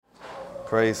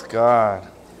Praise God.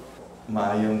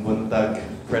 Maayong buntag,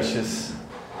 precious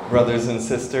brothers and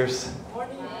sisters.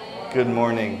 Good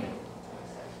morning.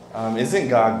 Isn't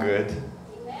God good?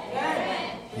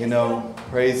 You know,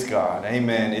 praise God.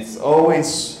 Amen. It's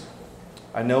always,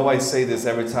 I know I say this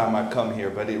every time I come here,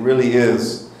 but it really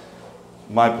is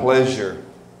my pleasure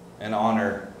and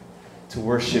honor to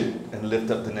worship and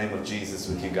lift up the name of Jesus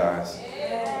with you guys.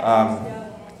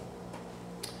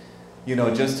 You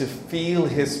know, just to feel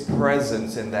His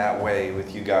presence in that way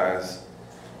with you guys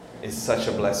is such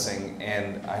a blessing.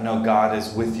 And I know God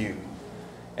is with you.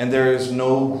 And there is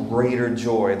no greater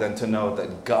joy than to know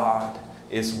that God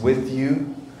is with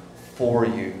you, for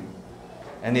you.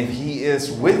 And if He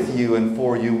is with you and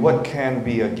for you, what can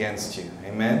be against you?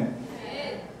 Amen?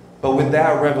 But with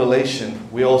that revelation,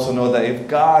 we also know that if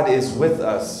God is with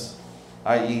us,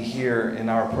 i.e. here in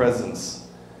our presence,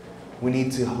 we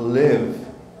need to live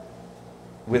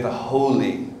with a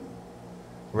holy,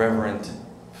 reverent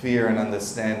fear and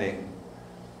understanding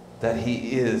that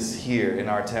He is here in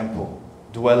our temple,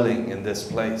 dwelling in this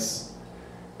place,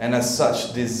 and as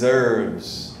such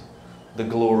deserves the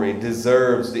glory,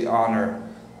 deserves the honor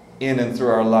in and through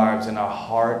our lives, in our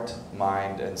heart,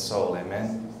 mind, and soul.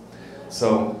 Amen?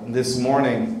 So this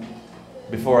morning,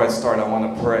 before I start, I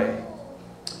want to pray.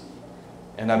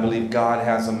 And I believe God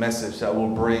has a message that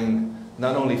will bring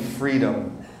not only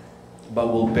freedom, but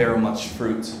will bear much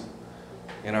fruit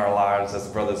in our lives as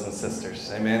brothers and sisters.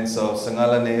 Amen. So, sa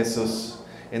ngalan ni Jesus,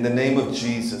 in the name of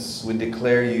Jesus, we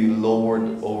declare you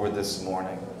Lord over this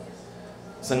morning.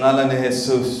 Sa ngalan ni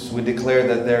Jesus, we declare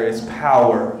that there is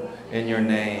power in your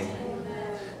name.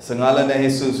 Sa ngalan ni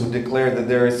Jesus, we declare that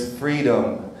there is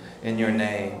freedom in your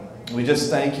name. We just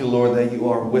thank you, Lord, that you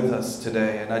are with us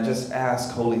today. And I just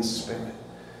ask, Holy Spirit,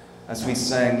 as we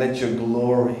sang, let your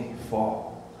glory fall.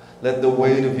 Let the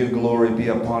weight of your glory be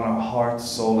upon our heart,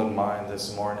 soul, and mind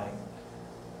this morning.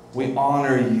 We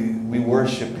honor you. We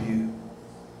worship you.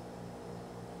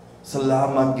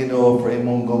 Salamat Ginoo for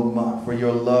imong gugma, for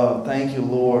your love. Thank you,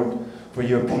 Lord, for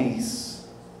your peace.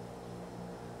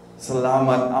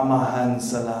 Salamat Amahan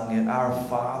sa langit, our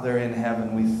Father in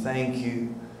heaven. We thank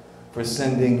you for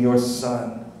sending your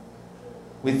Son.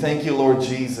 We thank you, Lord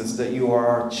Jesus, that you are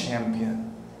our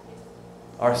champion,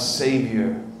 our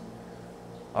Savior,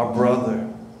 our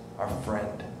brother, our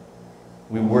friend.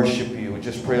 We worship you. We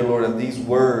just pray, Lord, that these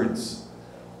words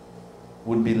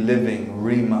would be living,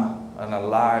 rima, and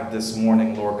alive this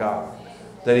morning, Lord God.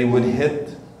 That it would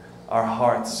hit our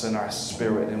hearts and our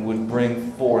spirit and would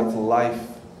bring forth life.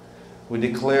 We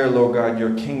declare, Lord God,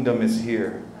 your kingdom is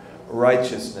here.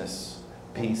 Righteousness,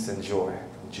 peace, and joy.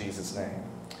 In Jesus' name.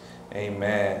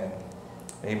 Amen.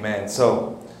 Amen.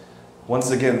 So,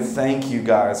 once again, thank you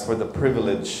guys for the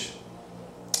privilege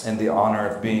and the honor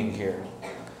of being here.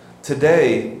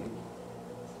 Today,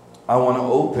 I want to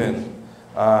open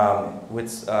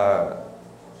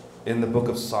in the book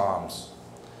of Psalms.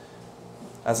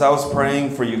 As I was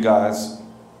praying for you guys,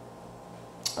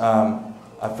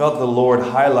 I felt the Lord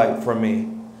highlight for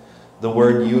me the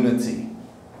word unity.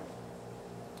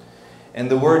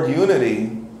 And the word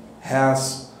unity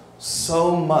has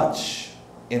so much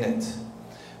in it.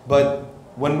 But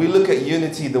when we look at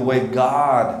unity the way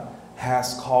God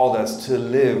has called us to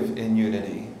live in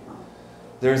unity,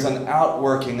 there's an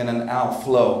outworking and an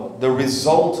outflow. The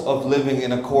result of living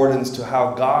in accordance to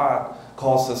how God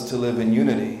calls us to live in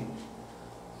unity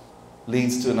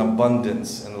leads to an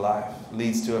abundance in life,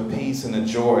 leads to a peace and a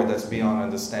joy that's beyond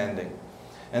understanding.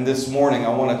 And this morning, I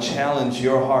want to challenge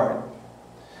your heart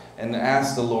and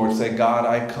ask the Lord, say, God,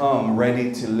 I come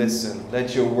ready to listen.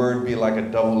 Let your word be like a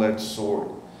double-edged sword.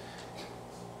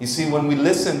 You see, when we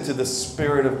listen to the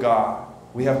Spirit of God,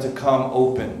 we have to come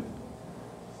open,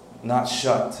 not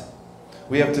shut.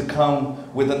 We have to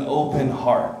come with an open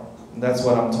heart. That's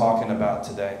what I'm talking about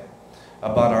today,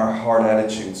 about our heart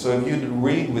attitude. So if you'd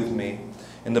read with me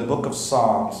in the book of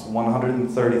Psalms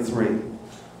 133,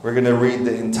 we're going to read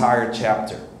the entire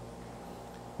chapter,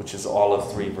 which is all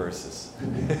of 3 verses.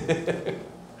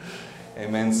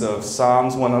 Amen. So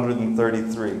Psalms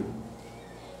 133.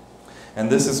 And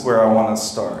this is where I want to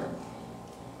start.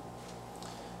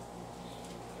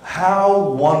 How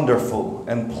wonderful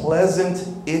and pleasant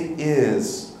it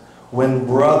is when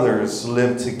brothers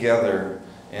live together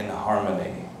in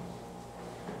harmony.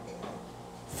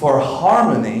 For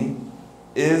harmony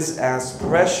is as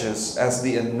precious as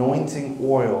the anointing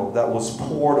oil that was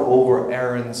poured over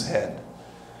Aaron's head,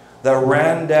 that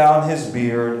ran down his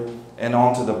beard and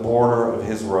onto the border of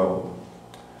his robe.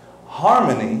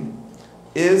 Harmony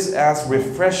is as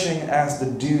refreshing as the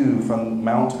dew from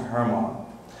Mount Hermon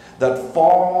that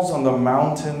falls on the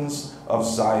mountains of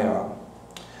Zion.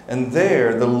 And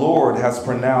there the Lord has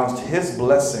pronounced his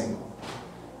blessing,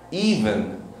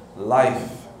 even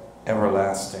life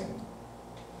everlasting.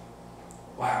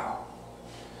 Wow.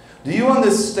 Do you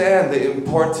understand the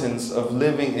importance of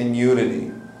living in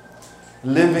unity,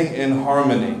 living in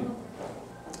harmony?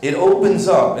 It opens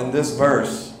up in this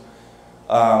verse.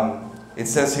 It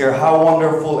says here, how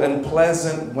wonderful and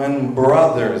pleasant when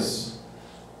brothers.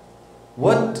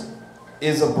 What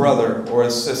is a brother or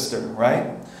a sister,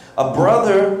 right? A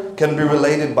brother can be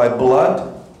related by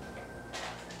blood,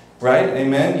 right?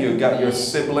 Amen. You've got your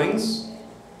siblings,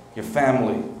 your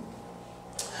family.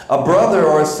 A brother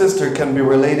or a sister can be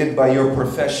related by your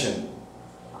profession.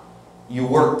 You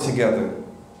work together.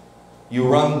 You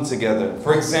run together.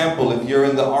 For example, if you're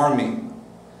in the army,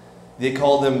 they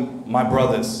call them my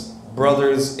brothers.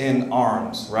 Brothers in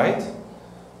arms, right?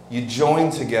 You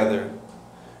join together.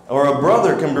 Or a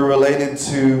brother can be related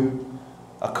to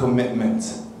a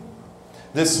commitment.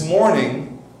 This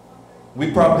morning,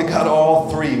 we probably got all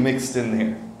three mixed in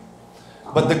here.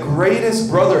 But the greatest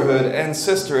brotherhood and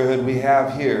sisterhood we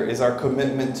have here is our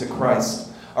commitment to Christ.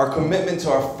 Our commitment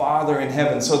to our Father in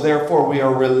heaven. So therefore we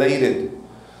are related.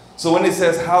 So when it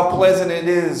says how pleasant it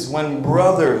is when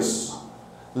brothers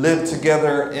live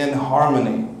together in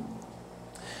harmony.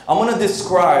 I'm going to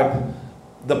describe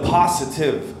the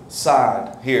positive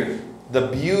side here. The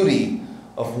beauty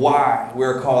of why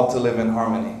we're called to live in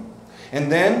harmony. And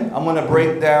then I'm going to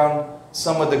break down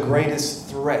some of the greatest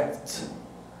threats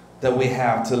that we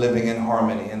have to living in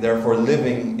harmony and therefore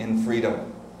living in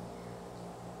freedom.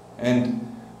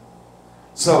 And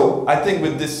so I think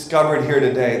we've discovered here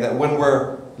today that when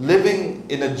we're living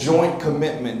in a joint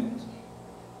commitment,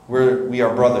 we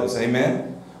are brothers,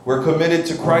 amen? We're committed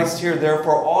to Christ here,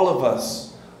 therefore all of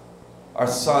us are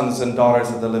sons and daughters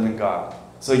of the living God.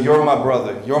 So you're my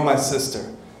brother, you're my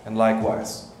sister, and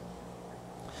likewise.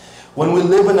 When we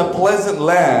live in a pleasant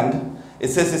land, it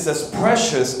says it's as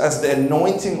precious as the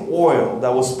anointing oil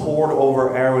that was poured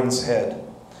over Aaron's head.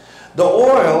 The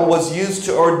oil was used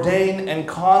to ordain and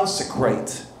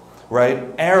consecrate, right,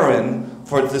 Aaron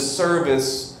for the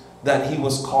service that he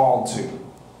was called to.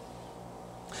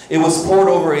 It was poured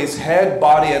over his head,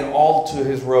 body, and all to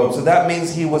his robe. So that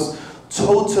means he was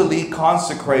totally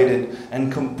consecrated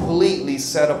and completely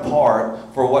set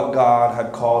apart for what God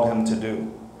had called him to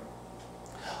do.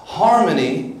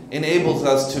 Harmony enables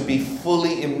us to be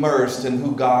fully immersed in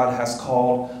who God has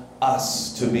called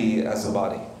us to be as a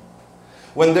body.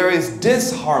 When there is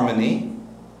disharmony,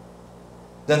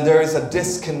 then there is a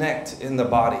disconnect in the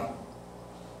body.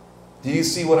 Do you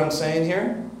see what I'm saying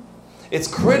here? It's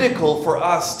critical for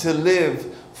us to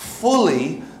live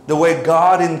fully the way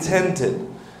God intended.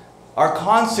 Our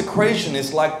consecration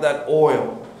is like that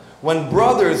oil. When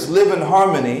brothers live in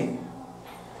harmony,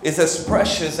 it's as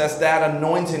precious as that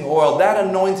anointing oil. That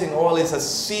anointing oil is a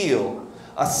seal,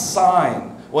 a sign.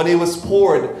 When it was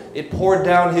poured, it poured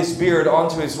down his beard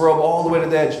onto his robe all the way to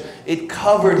the edge. It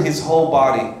covered his whole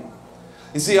body.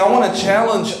 You see, I want to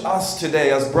challenge us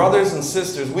today as brothers and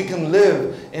sisters. We can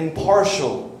live in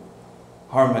partial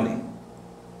harmony.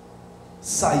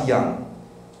 Sayang.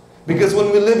 Because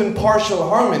when we live in partial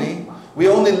harmony, we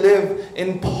only live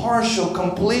in partial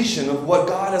completion of what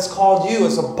God has called you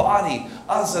as a body,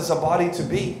 us as a body to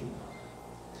be.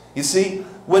 You see,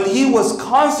 when he was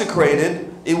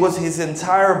consecrated, it was his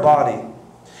entire body.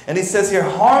 And he says here,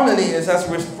 harmony is as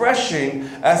refreshing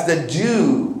as the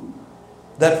dew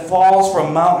that falls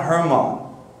from Mount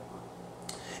Hermon.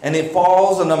 And it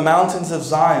falls on the mountains of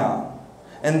Zion.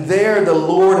 And there the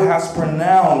Lord has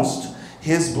pronounced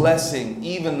his blessing,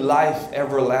 even life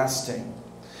everlasting.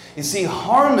 You see,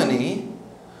 harmony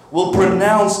will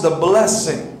pronounce the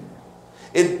blessing.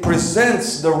 It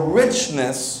presents the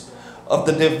richness of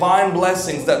the divine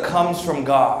blessings that comes from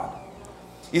God.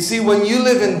 You see, when you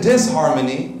live in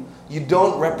disharmony, you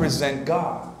don't represent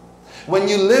God. When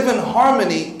you live in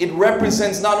harmony, it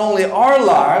represents not only our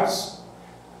lives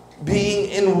being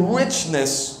in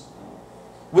richness,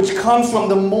 which comes from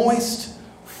the moist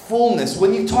fullness.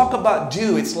 When you talk about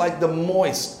dew, it's like the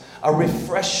moist, a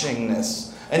refreshingness.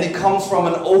 And it comes from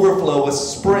an overflow, a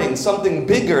spring, something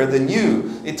bigger than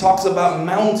you. It talks about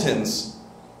mountains.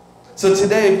 So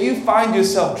today, if you find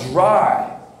yourself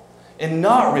dry and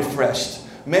not refreshed,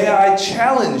 may I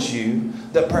challenge you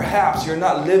that perhaps you're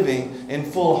not living in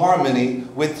full harmony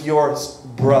with your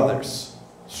brothers,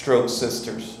 stroke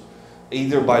sisters.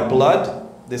 Either by blood,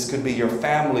 this could be your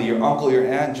family, your uncle, your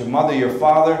aunt, your mother, your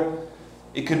father.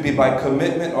 It could be by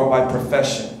commitment or by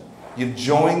profession. You've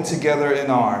joined together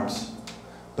in arms.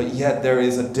 But yet there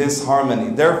is a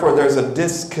disharmony. Therefore, there's a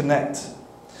disconnect.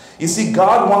 You see,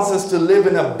 God wants us to live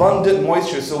in abundant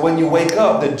moisture. So when you wake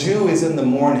up, the dew is in the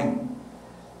morning.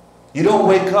 You don't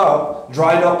wake up,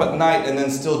 dried up at night, and then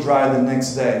still dry the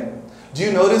next day. Do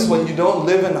you notice when you don't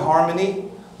live in harmony,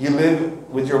 you live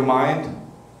with your mind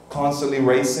constantly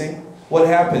racing? What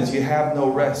happens? You have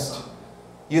no rest.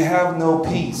 You have no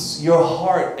peace. Your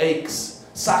heart aches.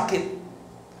 Sakit.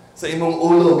 Sa imong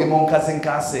ulo, imong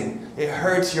kasing-kasing. It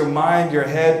hurts your mind, your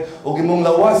head. O imong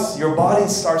lawas, your body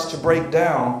starts to break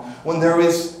down when there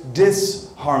is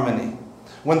disharmony.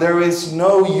 When there is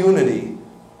no unity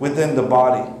within the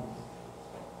body.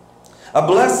 A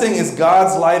blessing is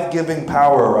God's life-giving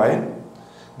power, right?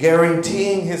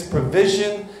 Guaranteeing His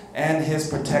provision and His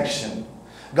protection.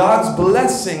 God's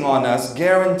blessing on us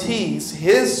guarantees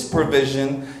His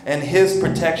provision and His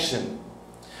protection.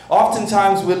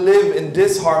 Oftentimes we live in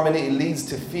disharmony. It leads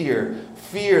to fear.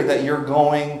 Fear that you're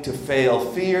going to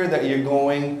fail. Fear that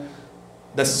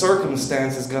the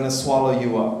circumstance is going to swallow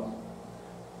you up.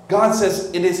 God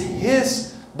says it is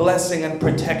His blessing and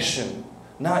protection,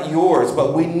 not yours.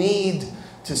 But we need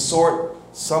to sort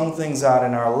some things out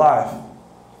in our life.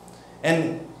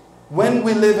 And when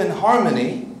we live in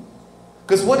harmony,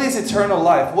 because what is eternal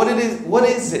life? What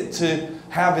is it to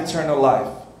have eternal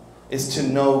life? Is to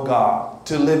know God,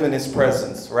 to live in His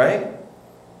presence, right?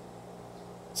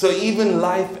 So even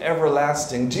life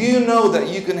everlasting. Do you know that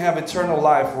you can have eternal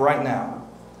life right now?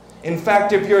 In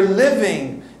fact, if you're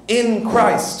living in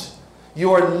Christ,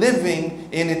 you are living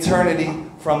in eternity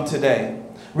from today,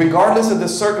 regardless of the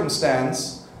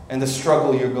circumstance and the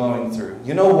struggle you're going through.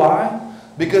 You know why?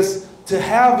 Because to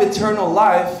have eternal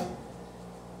life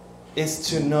is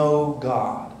to know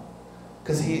God,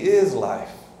 because He is life.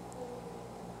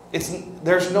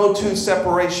 There's no two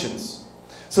separations.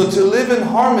 So to live in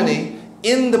harmony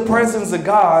in the presence of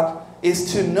God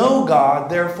is to know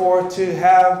God, therefore to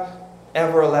have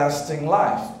everlasting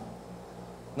life.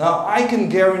 Now I can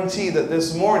guarantee that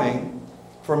this morning,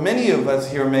 for many of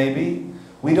us here maybe,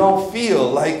 we don't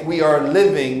feel like we are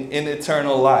living in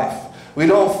eternal life. We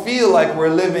don't feel like we're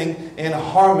living in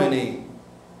harmony,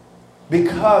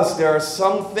 because there are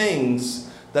some things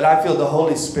that I feel the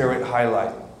Holy Spirit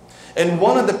highlight. And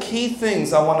one of the key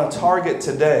things I want to target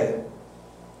today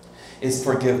is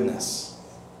forgiveness.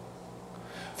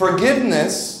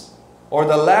 Forgiveness, or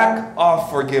the lack of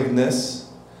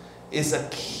forgiveness, is a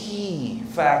key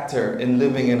factor in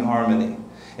living in harmony.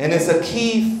 And it's a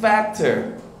key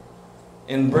factor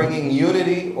in bringing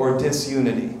unity or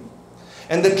disunity.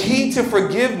 And the key to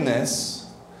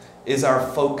forgiveness is our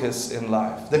focus in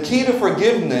life. The key to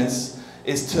forgiveness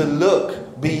is to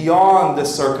look beyond the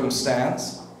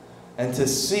circumstance and to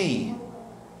see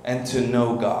and to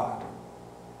know God.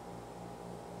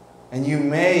 And you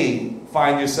may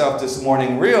find yourself this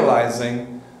morning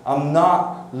realizing, I'm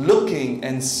not looking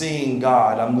and seeing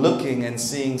God. I'm looking and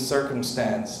seeing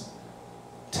circumstance,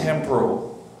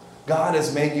 temporal. God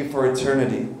has made you for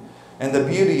eternity. And the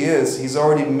beauty is, He's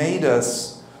already made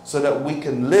us so that we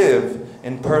can live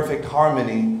in perfect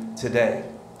harmony today,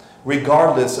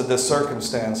 regardless of the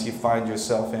circumstance you find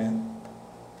yourself in.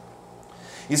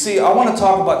 You see, I want to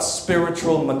talk about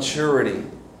spiritual maturity.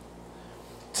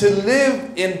 To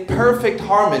live in perfect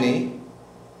harmony,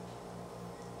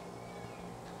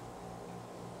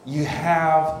 you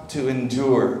have to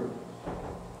endure.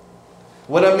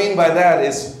 What I mean by that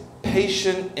is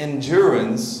patient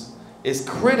endurance is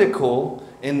critical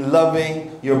in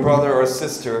loving your brother or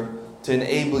sister to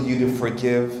enable you to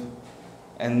forgive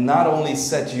and not only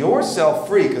set yourself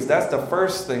free, because that's the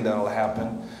first thing that will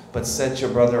happen, but set your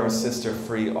brother or sister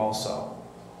free also.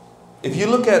 If you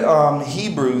look at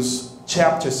Hebrews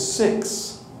chapter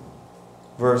 6,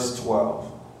 verse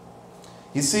 12.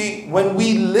 You see, when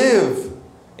we live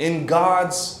in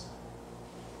God's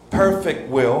perfect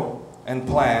will and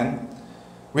plan,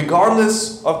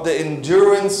 regardless of the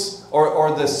endurance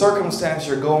or the circumstance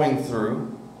you're going through,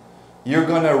 you're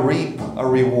going to reap a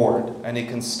reward. And it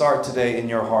can start today in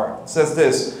your heart. It says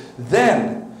this,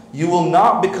 then you will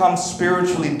not become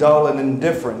spiritually dull and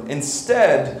indifferent.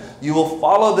 Instead, you will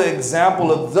follow the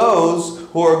example of those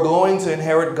who are going to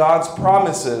inherit God's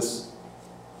promises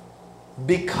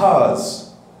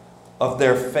because of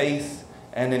their faith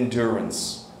and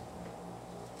endurance.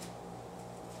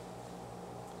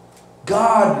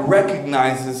 God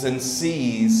recognizes and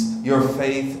sees your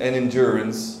faith and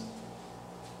endurance,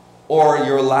 or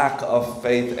your lack of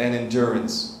faith and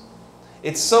endurance.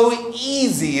 It's so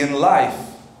easy in life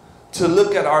to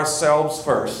look at ourselves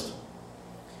first.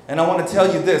 And I want to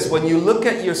tell you this, when you look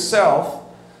at yourself,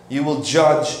 you will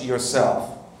judge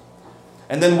yourself.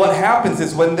 And then what happens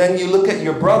is when then you look at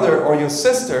your brother or your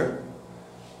sister,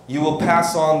 you will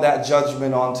pass on that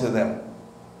judgment on to them.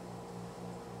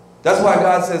 That's why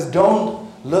God says,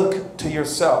 don't look to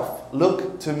yourself.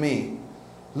 Look to me.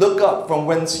 Look up from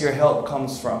whence your help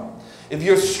comes from. If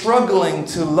you're struggling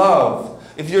to love,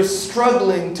 if you're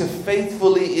struggling to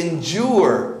faithfully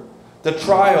endure the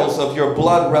trials of your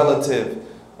blood relative,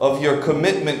 of your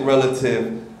commitment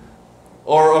relative,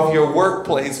 or of your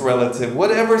workplace relative,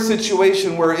 whatever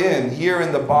situation we're in here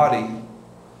in the body,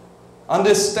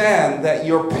 understand that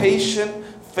your patient,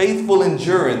 faithful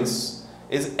endurance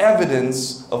is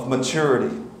evidence of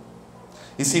maturity.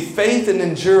 You see, faith and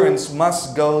endurance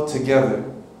must go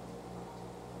together.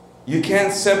 You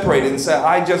can't separate it and say,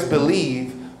 I just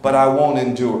believe, but I won't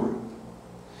endure.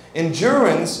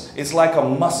 Endurance is like a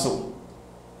muscle.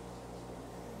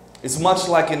 It's much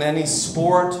like in any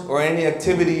sport or any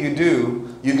activity you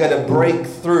do, you got to break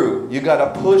through. You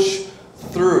got to push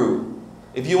through.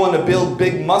 If you want to build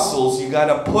big muscles, you got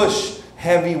to push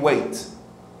heavy weight.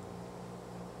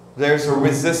 There's a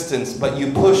resistance, but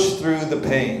you push through the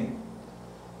pain.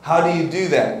 How do you do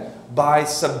that? By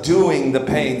subduing the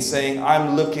pain, saying,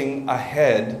 I'm looking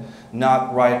ahead,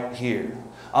 not right here.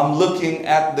 I'm looking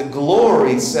at the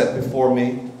glory set before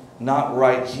me, not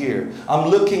right here. I'm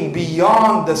looking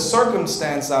beyond the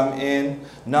circumstance I'm in,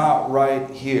 not right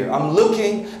here. I'm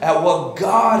looking at what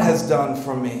God has done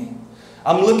for me.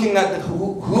 I'm looking at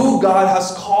who God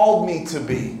has called me to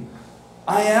be.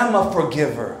 I am a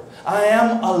forgiver. I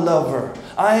am a lover.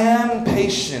 I am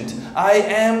patient. I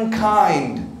am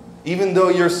kind. Even though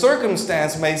your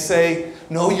circumstance may say,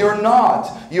 no, you're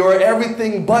not. You're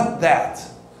everything but that.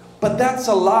 But that's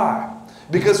a lie.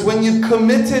 Because when you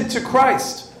committed to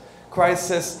Christ, Christ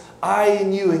says, I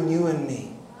in you and you in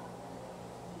me.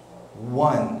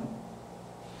 One.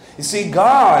 You see,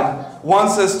 God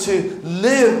wants us to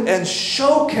live and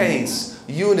showcase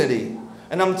unity.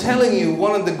 And I'm telling you,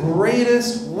 one of the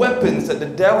greatest weapons that the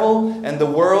devil and the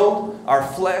world, our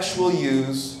flesh, will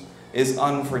use is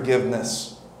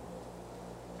unforgiveness.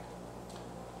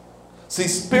 See,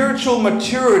 spiritual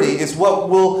maturity is what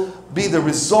will be the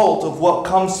result of what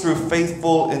comes through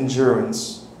faithful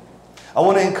endurance. I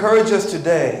want to encourage us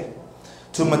today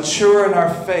to mature in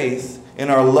our faith, in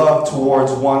our love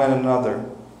towards one another,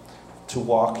 to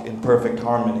walk in perfect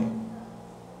harmony.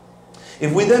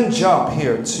 If we then jump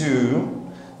here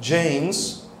to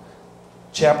James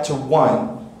chapter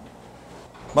 1,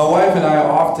 my wife and I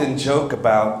often joke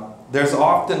about, there's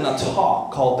often a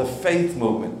talk called the faith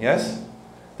movement, yes?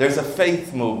 There's a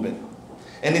faith movement.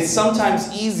 And it's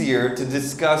sometimes easier to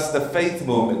discuss the faith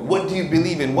movement. What do you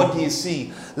believe in? What do you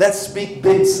see? Let's speak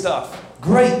big stuff.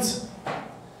 Great.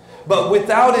 But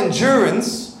without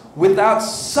endurance, without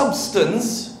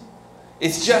substance,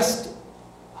 it's just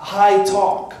high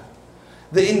talk.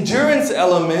 The endurance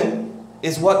element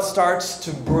is what starts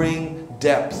to bring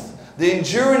depth. The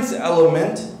endurance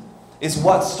element is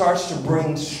what starts to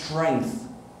bring strength.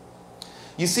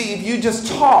 You see, if you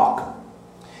just talk,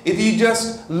 if you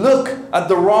just look at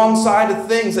the wrong side of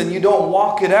things and you don't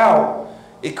walk it out,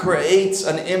 it creates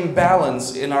an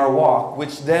imbalance in our walk,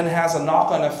 which then has a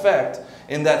knock-on effect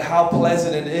in that how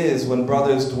pleasant it is when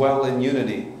brothers dwell in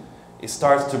unity. It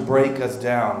starts to break us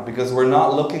down because we're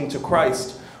not looking to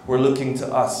Christ, we're looking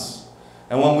to us.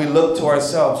 And when we look to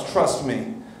ourselves, trust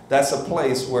me, that's a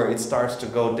place where it starts to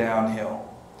go downhill.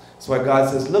 That's why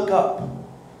God says, look up.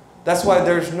 That's why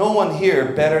there's no one here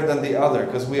better than the other,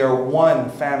 because we are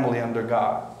one family under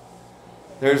God.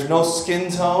 There's no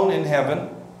skin tone in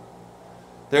heaven.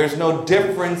 There's no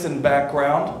difference in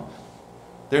background.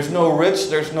 There's no rich,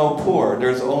 there's no poor.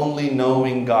 There's only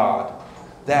knowing God.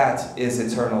 That is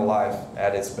eternal life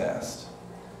at its best.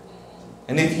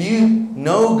 And if you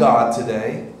know God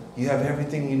today, you have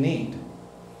everything you need.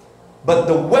 But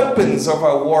the weapons of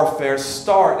our warfare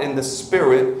start in the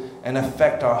spirit and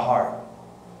affect our heart.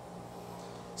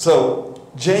 So,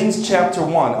 James chapter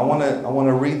 1, I want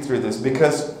to read through this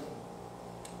because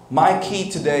my key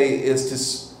today is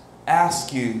to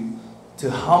ask you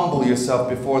to humble yourself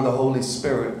before the Holy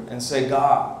Spirit and say,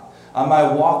 God, am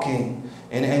I walking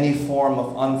in any form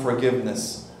of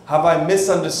unforgiveness? Have I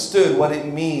misunderstood what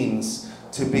it means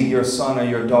to be your son or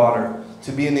your daughter,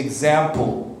 to be an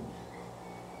example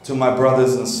to my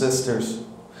brothers and sisters?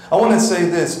 I want to say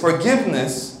this,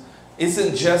 forgiveness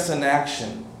isn't just an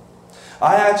action.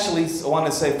 I actually want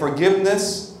to say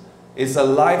forgiveness is a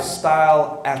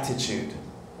lifestyle attitude.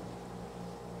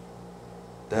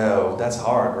 Oh, that's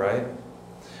hard, right?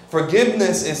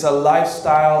 Forgiveness is a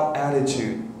lifestyle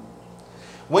attitude.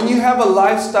 When you have a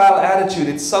lifestyle attitude,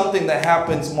 it's something that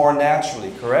happens more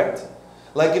naturally, correct?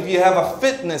 Like if you have a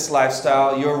fitness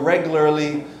lifestyle, you're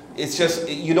regularly, it's just,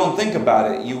 you don't think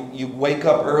about it. You wake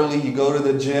up early, you go to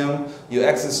the gym, you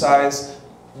exercise.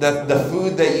 the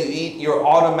food that you eat,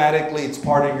 it's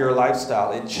part of your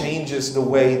lifestyle. It changes the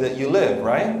way that you live,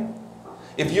 right?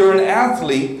 If you're an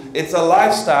athlete, it's a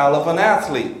lifestyle of an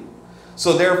athlete.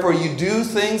 So therefore you do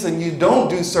things and you don't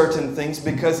do certain things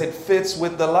because it fits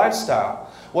with the lifestyle.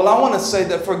 Well, I want to say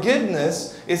that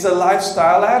forgiveness is a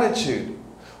lifestyle attitude.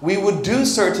 We would do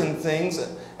certain things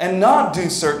and not do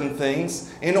certain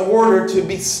things in order to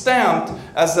be stamped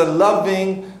as a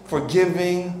loving,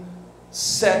 forgiving,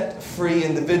 set-free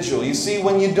individual. You see,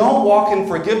 when you don't walk in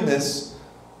forgiveness,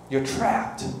 you're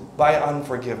trapped by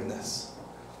unforgiveness.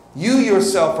 You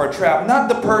yourself are trapped, not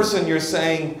the person you're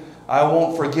saying, I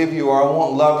won't forgive you, or I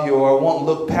won't love you, or I won't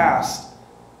look past.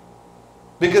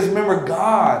 Because remember,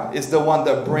 God is the one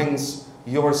that brings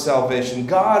your salvation.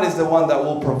 God is the one that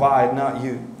will provide, not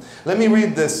you. Let me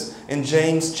read this in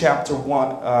James chapter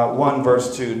 1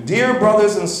 verse 2. Dear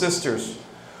brothers and sisters,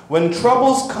 when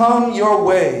troubles come your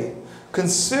way,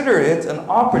 consider it an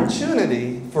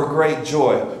opportunity for great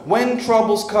joy. When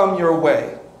troubles come your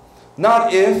way.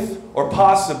 Not if or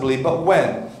possibly, but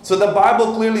when. So the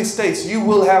Bible clearly states you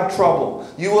will have trouble.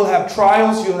 You will have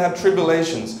trials, you will have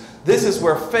tribulations. This is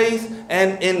where faith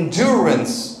and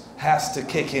endurance has to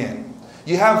kick in.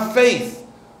 You have faith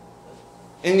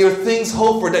in your things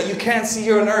hoped for that you can't see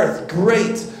here on earth.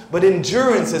 Great. But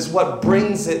endurance is what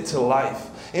brings it to life.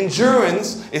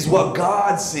 Endurance is what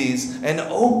God sees and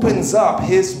opens up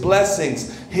His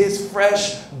blessings, His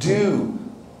fresh dew.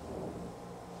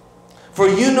 For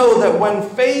you know that when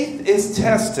faith is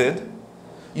tested,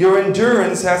 your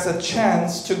endurance has a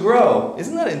chance to grow.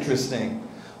 Isn't that interesting?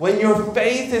 When your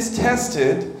faith is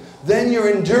tested, then your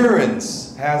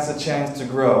endurance has a chance to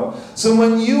grow. So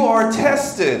when you are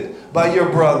tested by your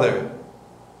brother,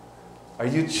 are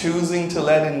you choosing to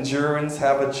let endurance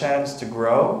have a chance to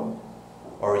grow?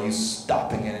 Or are you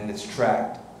stopping it in its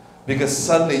track? Because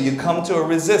suddenly you come to a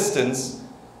resistance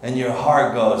and your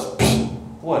heart goes,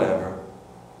 whatever.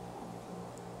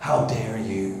 How dare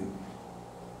you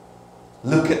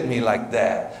look at me like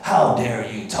that? How dare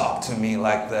you talk to me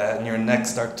like that? And your neck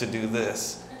starts to do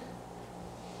this.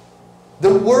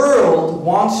 The world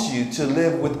wants you to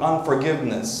live with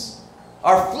unforgiveness.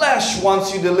 Our flesh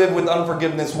wants you to live with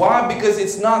unforgiveness. Why? Because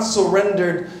it's not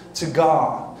surrendered to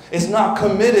God. It's not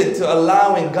committed to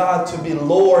allowing God to be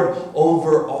Lord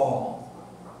over all.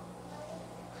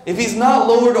 If He's not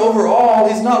Lord over all,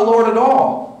 He's not Lord at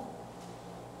all.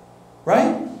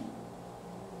 Right?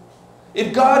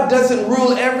 If God doesn't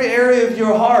rule every area of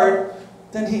your heart,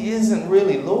 then He isn't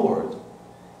really Lord.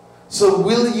 So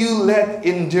will you let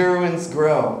endurance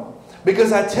grow?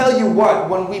 Because I tell you what,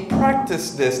 when we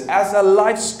practice this as a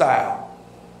lifestyle,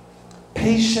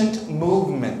 patient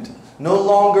movement, no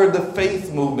longer the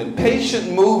faith movement.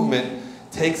 Patient movement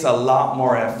takes a lot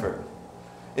more effort.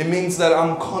 It means that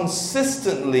I'm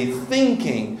consistently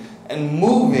thinking and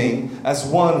moving as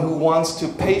one who wants to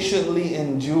patiently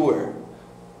endure,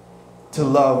 to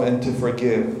love and to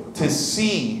forgive, to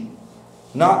see,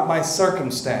 not my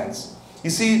circumstance. You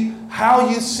see, how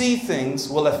you see things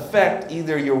will affect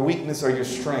either your weakness or your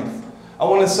strength. I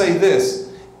want to say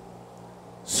this.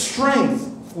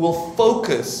 Strength will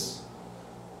focus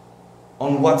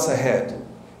on what's ahead.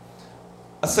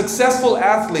 A successful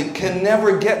athlete can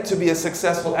never get to be a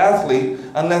successful athlete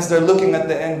unless they're looking at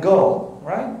the end goal,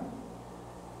 right?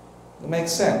 It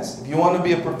makes sense. If you want to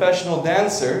be a professional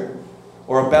dancer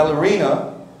or a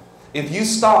ballerina, if you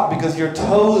stop because your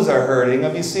toes are hurting,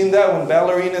 have you seen that when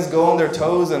ballerinas go on their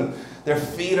toes and their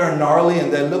feet are gnarly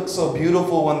and they look so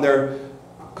beautiful when they're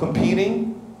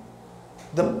competing?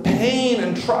 The pain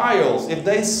and trials, if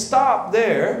they stop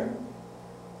there,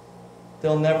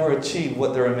 they'll never achieve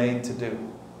what they're made to do.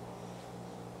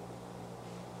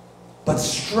 But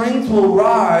strength will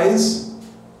rise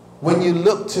when you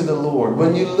look to the Lord,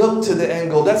 when you look to the end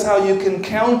goal. That's how you can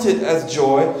count it as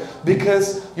joy,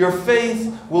 because your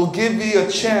faith will give you a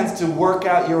chance to work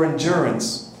out your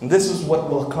endurance. And this is what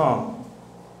will come.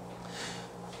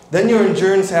 Then your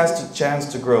endurance has a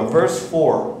chance to grow. Verse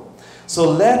 4. So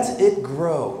let it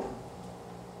grow.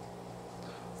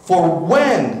 For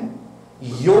when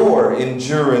your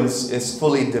endurance is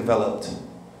fully developed.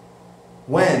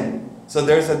 When? So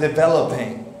there's a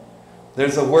developing.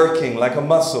 There's a working like a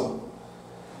muscle.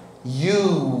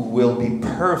 You will be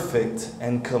perfect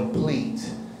and complete,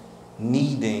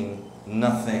 needing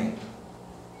nothing.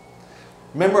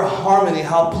 Remember harmony,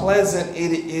 how pleasant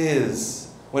it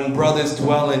is when brothers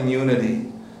dwell in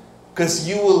unity. Because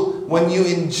you will, when you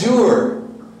endure,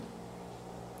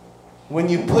 when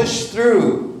you push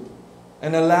through,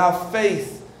 and allow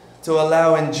faith to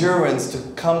allow endurance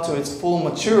to come to its full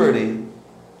maturity,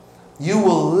 you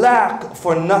will lack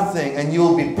for nothing and you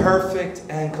will be perfect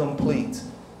and complete.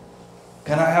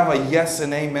 Can I have a yes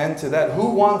and amen to that?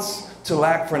 Who wants to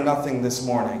lack for nothing this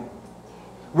morning?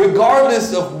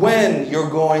 Regardless of when you're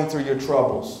going through your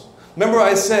troubles. Remember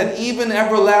I said, even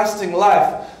everlasting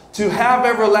life. To have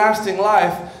everlasting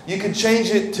life, you can change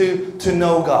it to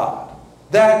know God.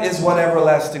 That is what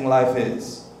everlasting life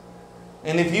is.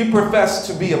 And if you profess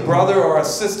to be a brother or a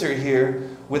sister here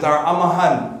with our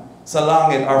Amahan sa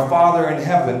langit, our Father in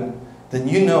heaven, then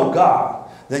you know God.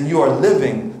 Then you are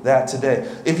living that today.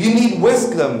 If you need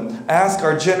wisdom, ask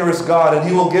our generous God and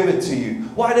He will give it to you.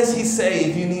 Why does He say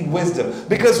if you need wisdom?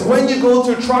 Because when you go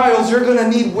through trials, you're going to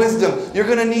need wisdom. You're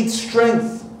going to need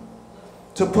strength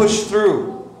to push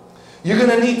through. You're going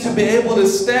to need to be able to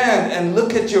stand and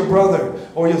look at your brother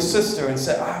or your sister and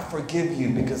say, I forgive you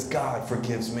because God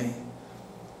forgives me.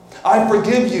 I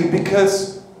forgive you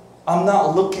because I'm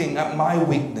not looking at my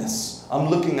weakness. I'm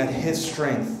looking at His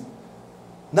strength.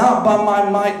 Not by my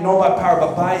might nor by power,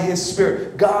 but by His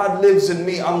Spirit. God lives in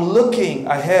me. I'm looking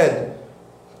ahead.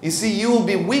 You see, you will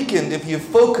be weakened if you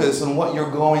focus on what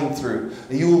you're going through.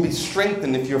 You will be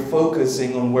strengthened if you're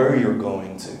focusing on where you're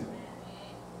going to.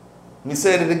 Let me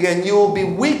say it again. You will be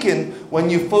weakened when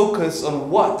you focus on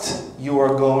what you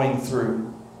are going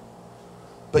through.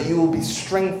 But you will be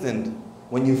strengthened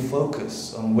when you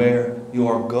focus on where you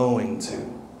are going to.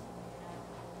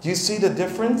 Do you see the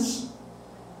difference?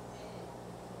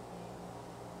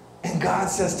 And God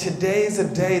says, today is a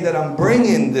day that I'm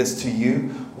bringing this to you.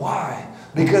 Why?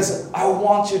 Because I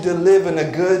want you to live in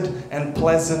a good and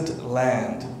pleasant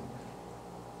land.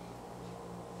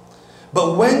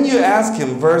 But when you ask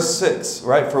Him, verse 6,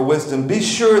 right, for wisdom, be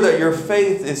sure that your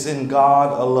faith is in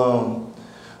God alone.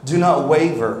 Do not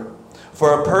waver.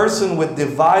 For a person with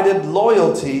divided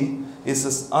loyalty is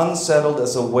as unsettled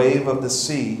as a wave of the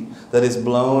sea that is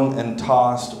blown and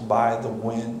tossed by the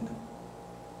wind.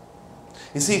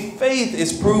 You see, faith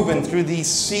is proven through these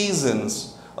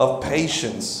seasons of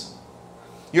patience.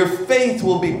 Your faith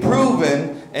will be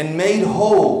proven and made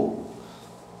whole.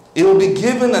 It will be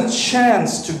given a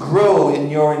chance to grow in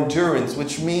your endurance,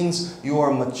 which means you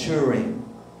are maturing.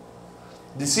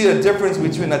 Do you see the difference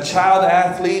between a child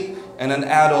athlete and an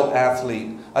adult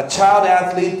athlete? A child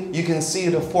athlete, you can see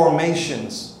the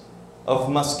formations of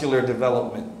muscular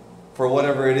development for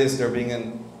whatever it is they're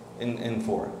being in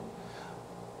for.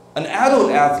 An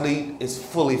adult athlete is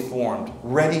fully formed,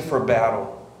 ready for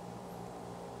battle,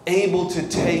 able to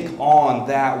take on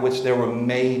that which they were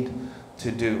made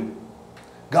to do.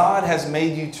 God has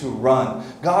made you to run.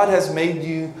 God has made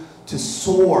you to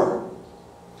soar.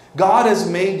 God has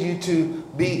made you to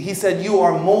be, He said, you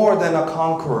are more than a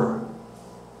conqueror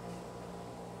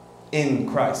in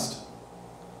Christ.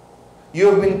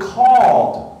 You have been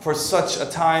called for such a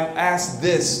time as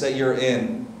this that you're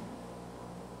in.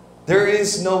 There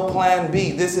is no plan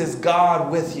B. This is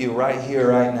God with you right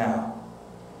here, right now.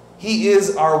 He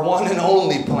is our one and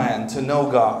only plan to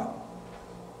know God.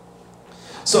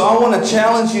 So I want to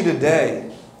challenge you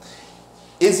today.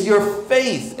 Is your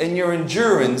faith and your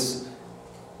endurance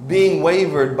being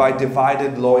wavered by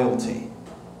divided loyalty?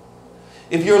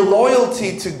 If your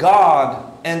loyalty to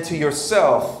God and to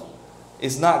yourself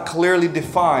is not clearly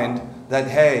defined, that,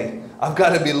 hey, I've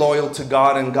got to be loyal to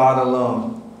God and God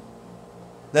alone,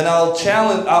 then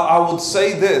I would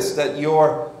say this, that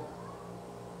your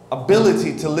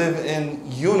ability to live in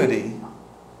unity,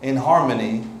 in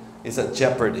harmony, is at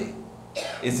jeopardy,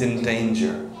 is in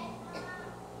danger.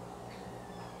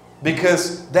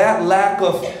 Because that lack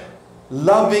of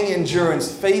loving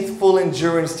endurance, faithful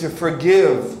endurance to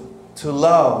forgive, to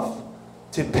love,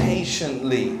 to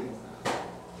patiently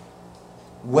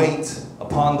wait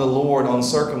upon the Lord on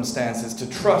circumstances, to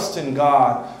trust in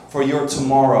God for your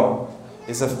tomorrow,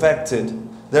 is affected.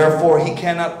 Therefore, He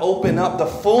cannot open up the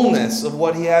fullness of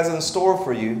what He has in store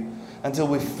for you until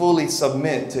we fully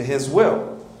submit to His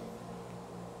will.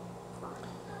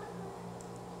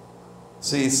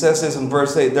 See, He says this in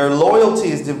verse 8, their loyalty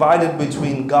is divided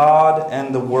between God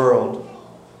and the world.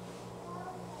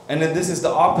 And then this is the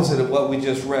opposite of what we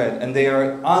just read. And they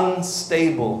are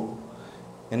unstable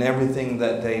in everything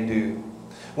that they do.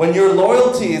 When your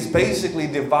loyalty is basically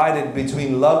divided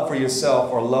between love for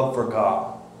yourself or love for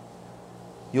God,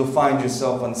 you'll find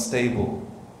yourself unstable.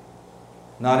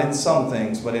 Not in some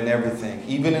things, but in everything.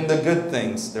 Even in the good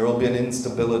things, there will be an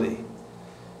instability.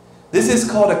 This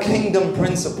is called a kingdom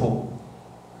principle.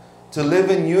 To live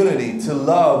in unity, to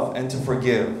love, and to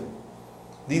forgive.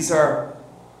 These are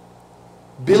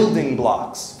building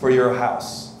blocks for your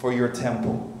house, for your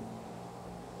temple.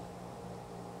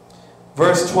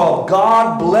 Verse 12,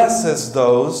 God blesses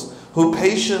those who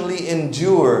patiently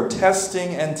endure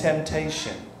testing and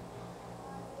temptation.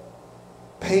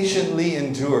 Patiently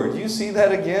endure. Do you see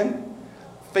that again?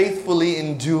 faithfully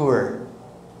endure.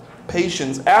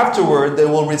 Patience. Afterward, they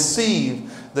will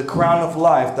receive the crown of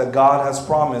life that God has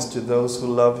promised to those who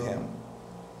love Him.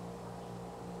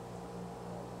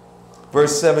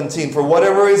 Verse 17, for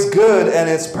whatever is good and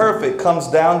is perfect comes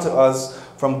down to us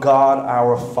from God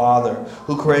our Father,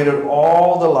 who created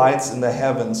all the lights in the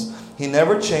heavens. He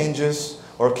never changes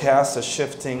or casts a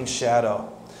shifting shadow.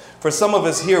 For some of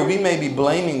us here, we may be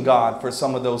blaming God for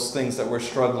some of those things that we're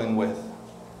struggling with.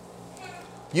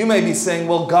 You may be saying,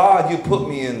 well, God, you put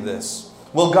me in this.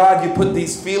 Well, God, you put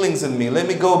these feelings in me. Let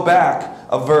me go back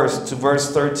a verse to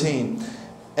verse 13.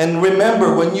 And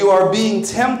remember, when you are being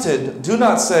tempted, do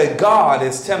not say, God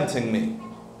is tempting me.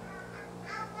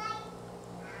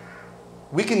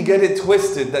 We can get it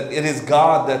twisted that it is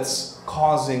God that's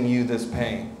causing you this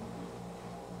pain.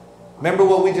 Remember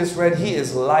what we just read? He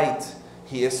is light.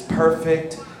 He is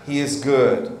perfect. He is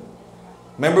good.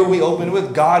 Remember we opened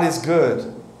with God is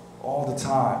good all the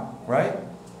time, right?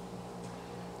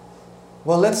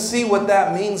 Well, let's see what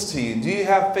that means to you. Do you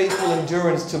have faithful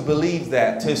endurance to believe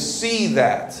that, to see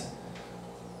that?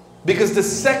 Because the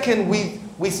second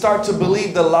we start to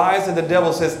believe the lies that the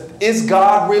devil says, is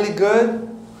God really good?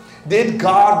 Did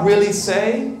God really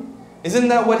say? Isn't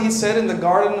that what He said in the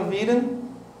Garden of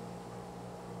Eden?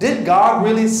 Did God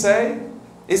really say?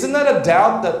 Isn't that a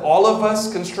doubt that all of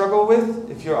us can struggle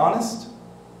with, if you're honest?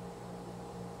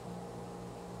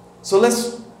 So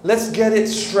let's get it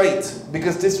straight,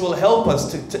 because this will help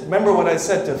us to remember what I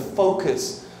said, to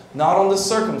focus not on the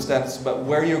circumstances, but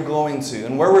where you're going to.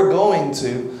 And where we're going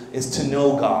to is to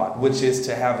know God, which is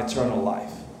to have eternal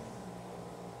life.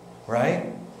 Right?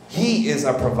 He is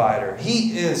our provider.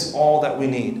 He is all that we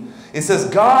need. It says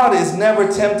God is never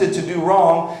tempted to do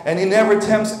wrong, and He never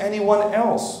tempts anyone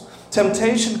else.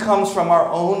 Temptation comes from our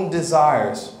own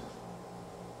desires.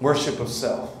 Worship of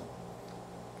self.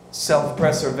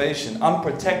 Self-preservation. I'm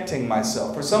protecting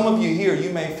myself. For some of you here, you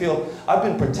may feel, I've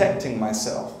been protecting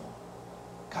myself.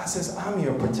 God says, I'm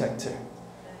your protector.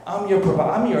 I'm your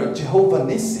provider. I'm your Jehovah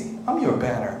Nissi. I'm your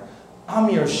banner. I'm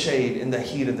your shade in the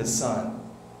heat of the sun.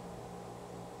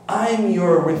 I'm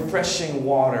your refreshing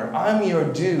water. I'm your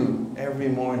dew every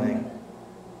morning.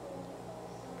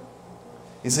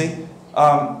 You see,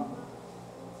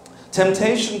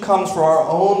 temptation comes from our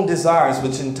own desires,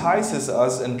 which entices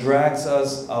us and drags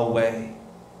us away.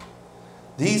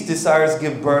 These desires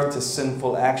give birth to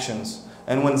sinful actions.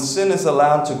 And when sin is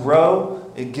allowed to grow,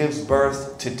 it gives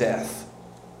birth to death.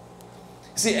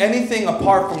 See, anything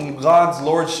apart from God's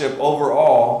lordship over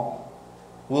all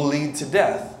will lead to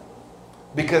death,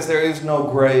 because there is no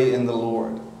gray in the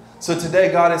Lord. So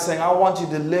today God is saying, I want you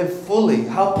to live fully.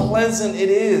 How pleasant it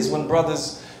is when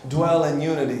brothers dwell in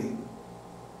unity.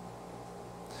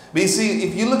 But you see,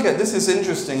 if you look at, this is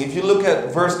interesting, if you look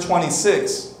at verse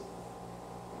 26,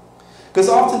 because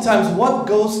oftentimes what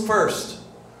goes first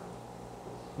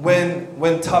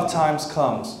when tough times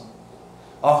comes?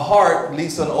 Our heart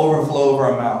leads to an overflow of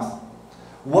our mouth.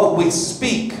 What we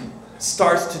speak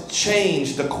starts to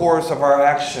change the course of our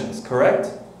actions,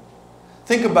 correct?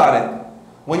 Think about it.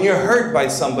 When you're hurt by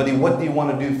somebody, what do you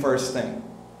want to do first thing?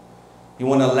 You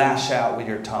want to lash out with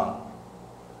your tongue.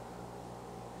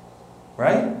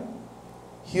 Right?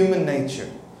 Human nature.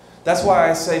 That's why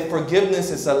I say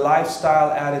forgiveness is a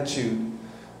lifestyle attitude.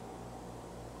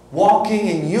 Walking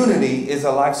in unity is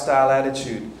a lifestyle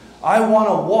attitude. I want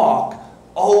to walk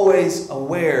always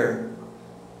aware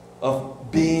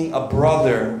of being a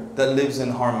brother that lives in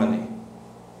harmony.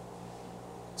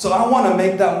 So I want to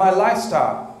make that my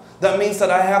lifestyle. That means that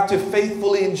I have to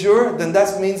faithfully endure. Then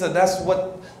that means that that's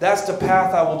the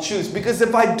path I will choose. Because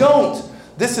if I don't,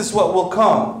 this is what will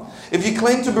come. If you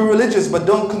claim to be religious but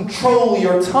don't control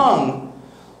your tongue,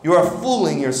 you are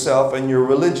fooling yourself and your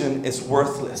religion is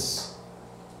worthless.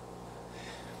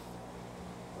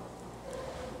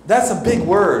 That's a big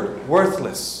word,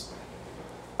 worthless.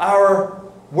 Our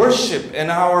worship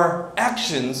and our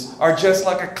actions are just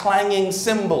like a clanging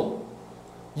cymbal.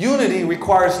 Unity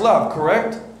requires love,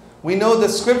 correct? We know the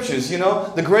scriptures,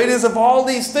 the greatest of all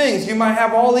these things. You might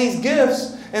have all these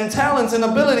gifts and talents and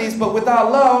abilities, but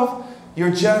without love,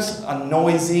 you're just a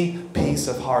noisy piece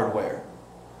of hardware.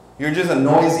 You're just a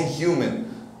noisy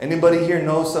human. Anybody here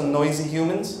know some noisy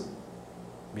humans?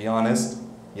 Be honest.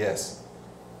 Yes.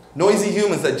 Noisy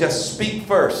humans that just speak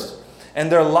first.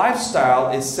 And their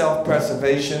lifestyle is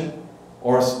self-preservation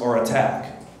or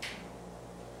attack.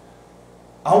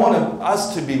 I want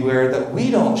us to beware that we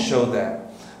don't show that.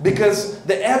 Because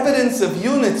the evidence of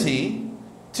unity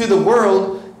to the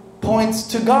world points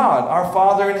to God, our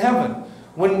Father in heaven.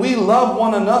 When we love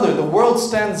one another, the world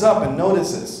stands up and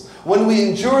notices. When we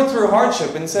endure through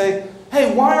hardship and say,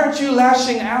 Hey, why aren't you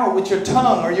lashing out with your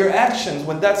tongue or your actions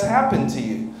when that's happened to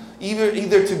you?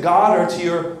 Either to God or to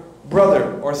your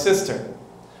brother or sister.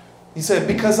 He said,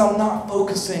 because I'm not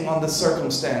focusing on the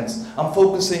circumstance. I'm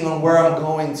focusing on where I'm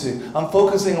going to. I'm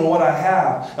focusing on what I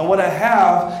have. And what I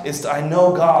have is I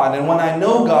know God. And when I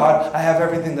know God, I have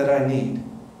everything that I need,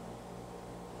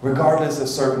 regardless of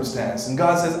circumstance. And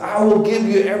God says, I will give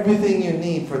you everything you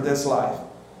need for this life.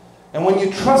 And when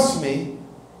you trust me,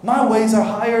 my ways are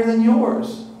higher than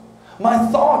yours. My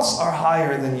thoughts are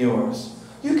higher than yours.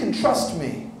 You can trust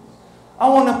me. I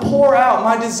want to pour out.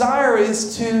 My desire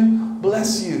is to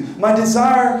bless you. My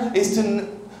desire is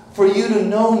for you to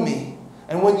know me.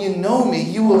 And when you know me,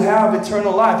 you will have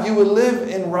eternal life. You will live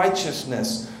in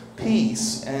righteousness,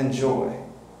 peace, and joy.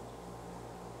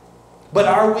 But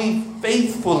are we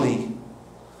faithfully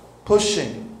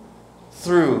pushing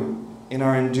through in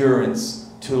our endurance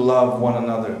to love one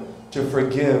another, to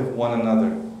forgive one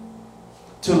another,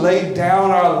 to lay down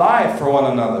our life for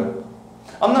one another?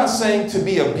 I'm not saying to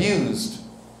be abused.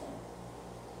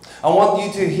 I want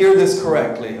you to hear this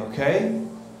correctly, okay?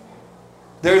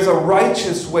 There's a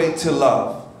righteous way to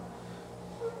love.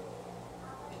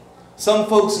 Some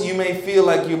folks, you may feel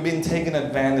like you've been taken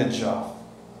advantage of.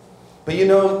 But you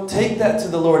know, take that to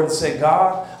the Lord and say,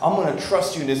 God, I'm going to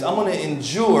trust you in this. I'm going to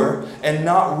endure and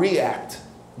not react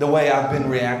the way I've been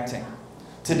reacting.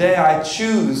 Today I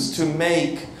choose to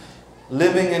make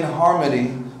living in harmony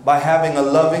by having a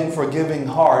loving, forgiving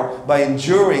heart, by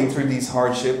enduring through these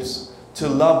hardships, to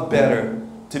love better,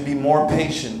 to be more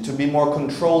patient, to be more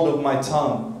controlled of my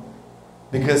tongue.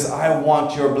 Because I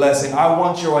want your blessing. I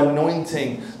want your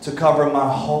anointing to cover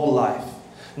my whole life.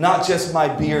 Not just my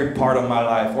beard part of my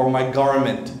life, or my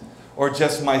garment, or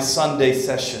just my Sunday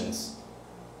sessions.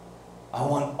 I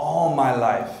want all my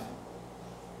life.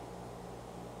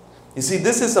 You see,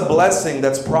 this is a blessing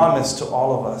that's promised to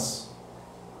all of us.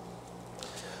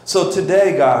 So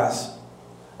today, guys,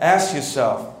 ask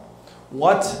yourself,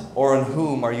 what or on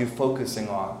whom are you focusing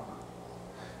on?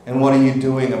 And what are you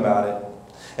doing about it?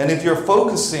 And if you're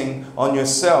focusing on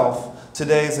yourself,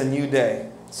 today is a new day.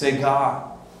 Say,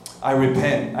 God, I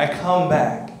repent. I come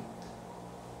back.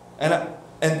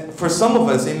 And for some of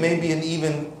us, it may be an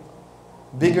even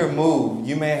bigger move.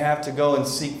 You may have to go and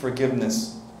seek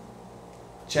forgiveness.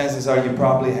 Chances are you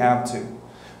probably have to.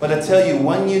 But I tell you,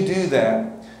 when you do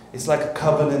that, it's like a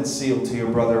covenant seal to your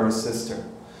brother or sister.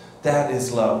 That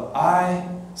is love. I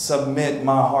submit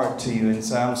my heart to you and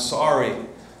say, I'm sorry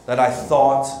that I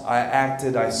thought, I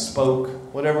acted, I spoke,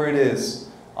 whatever it is,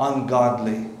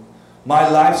 ungodly. My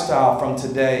lifestyle from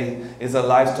today is a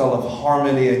lifestyle of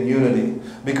harmony and unity.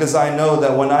 Because I know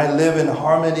that when I live in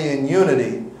harmony and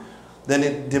unity, then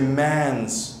it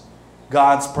demands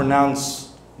God's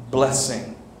pronounced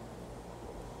blessing.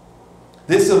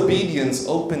 This obedience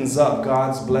opens up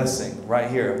God's blessing right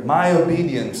here. My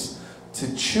obedience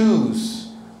to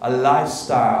choose a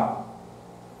lifestyle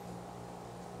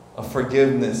of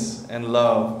forgiveness and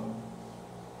love,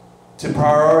 to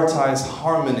prioritize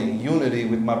harmony, unity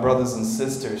with my brothers and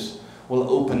sisters, will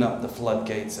open up the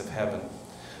floodgates of heaven.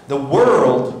 The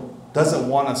world doesn't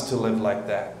want us to live like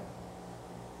that.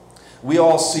 We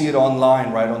all see it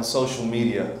online, right, on social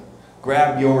media.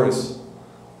 Grab yours.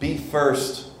 Be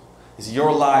first. It's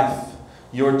your life,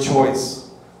 your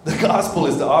choice. The gospel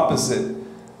is the opposite.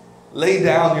 Lay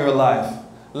down your life.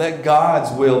 Let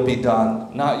God's will be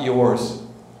done, not yours.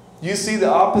 You see the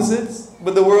opposites?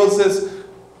 But the world says,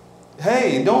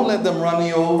 hey, don't let them run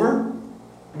you over,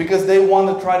 because they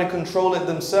want to try to control it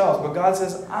themselves. But God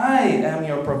says, I am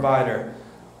your provider.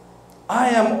 I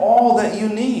am all that you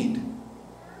need.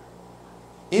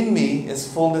 In me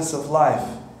is fullness of life.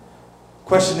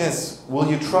 Question is, will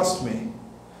you trust me?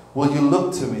 Will you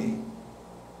look to me?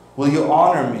 Will you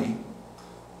honor me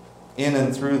in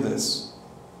and through this?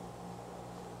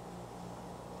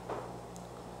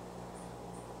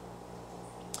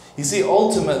 You see,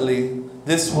 ultimately,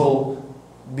 this will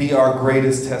be our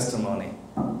greatest testimony.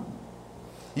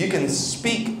 You can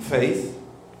speak faith,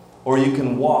 or you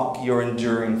can walk your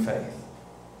enduring faith.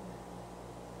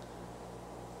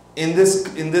 In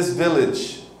this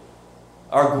village,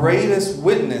 our greatest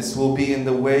witness will be in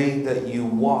the way that you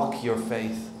walk your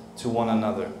faith to one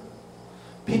another.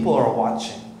 People are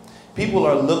watching. People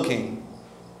are looking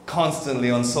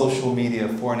constantly on social media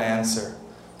for an answer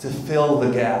to fill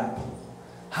the gap.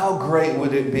 How great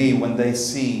would it be when they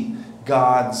see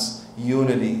God's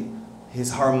unity,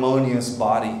 His harmonious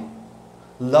body,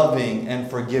 loving and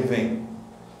forgiving,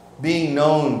 being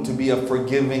known to be a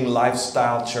forgiving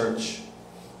lifestyle church,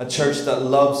 a church that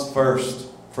loves first,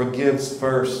 forgives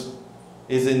first,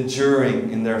 is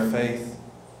enduring in their faith.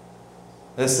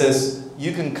 That says,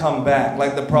 you can come back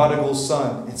like the prodigal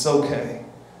son. It's okay.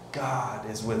 God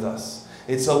is with us.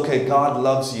 It's okay. God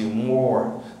loves you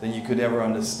more than you could ever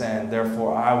understand.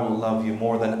 Therefore, I will love you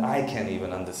more than I can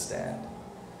even understand.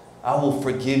 I will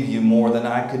forgive you more than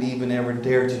I could even ever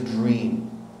dare to dream.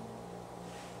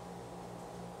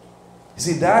 You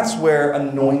see, that's where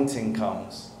anointing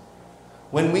comes.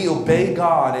 When we obey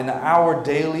God in our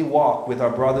daily walk with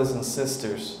our brothers and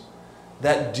sisters,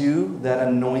 that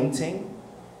anointing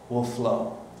will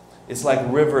flow. It's like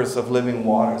rivers of living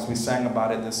waters. We sang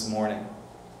about it this morning.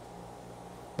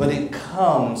 But it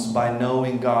comes by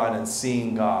knowing God and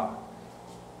seeing God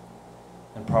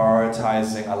and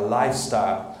prioritizing a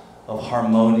lifestyle of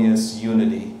harmonious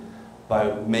unity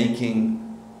by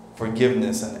making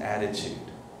forgiveness an attitude.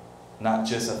 Not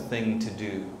just a thing to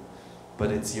do,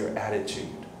 but it's your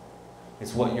attitude.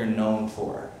 It's what you're known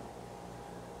for.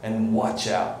 And watch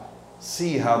out.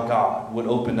 See how God would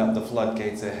open up the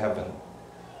floodgates of heaven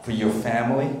for your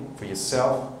family, for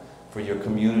yourself, for your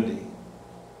community,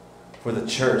 for the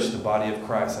church, the body of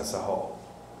Christ as a whole.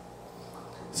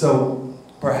 So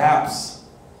perhaps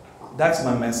that's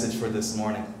my message for this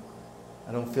morning.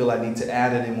 I don't feel I need to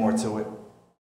add any more to it.